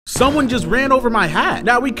Someone just ran over my hat.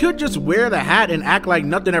 Now we could just wear the hat and act like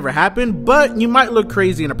nothing ever happened, but you might look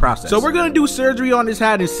crazy in the process. So we're gonna do surgery on this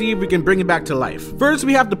hat and see if we can bring it back to life. First,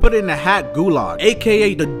 we have to put it in the hat gulag,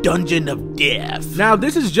 aka the dungeon of death. Now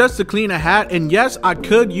this is just to clean a hat, and yes, I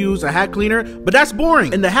could use a hat cleaner, but that's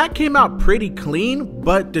boring. And the hat came out pretty clean,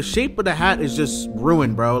 but the shape of the hat is just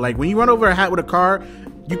ruined, bro. Like when you run over a hat with a car,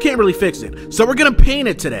 you can't really fix it. So we're gonna paint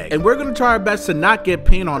it today, and we're gonna try our best to not get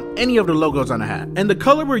paint on any of the logos on the hat. And the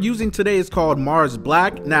color we're using today is called Mars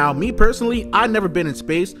Black. Now, me personally, I've never been in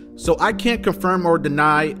space, so I can't confirm or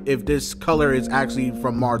deny if this color is actually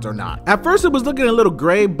from Mars or not. At first it was looking a little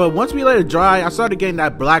gray, but once we let it dry, I started getting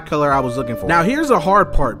that black color I was looking for. Now here's the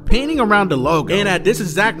hard part, painting around the logo. And at this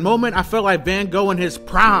exact moment, I felt like Van Gogh in his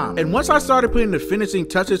prime. And once I started putting the finishing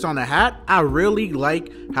touches on the hat, I really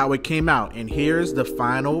like how it came out. And here's the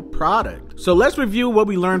final product. So let's review what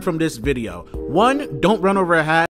we learned from this video. 1, don't run over a hat.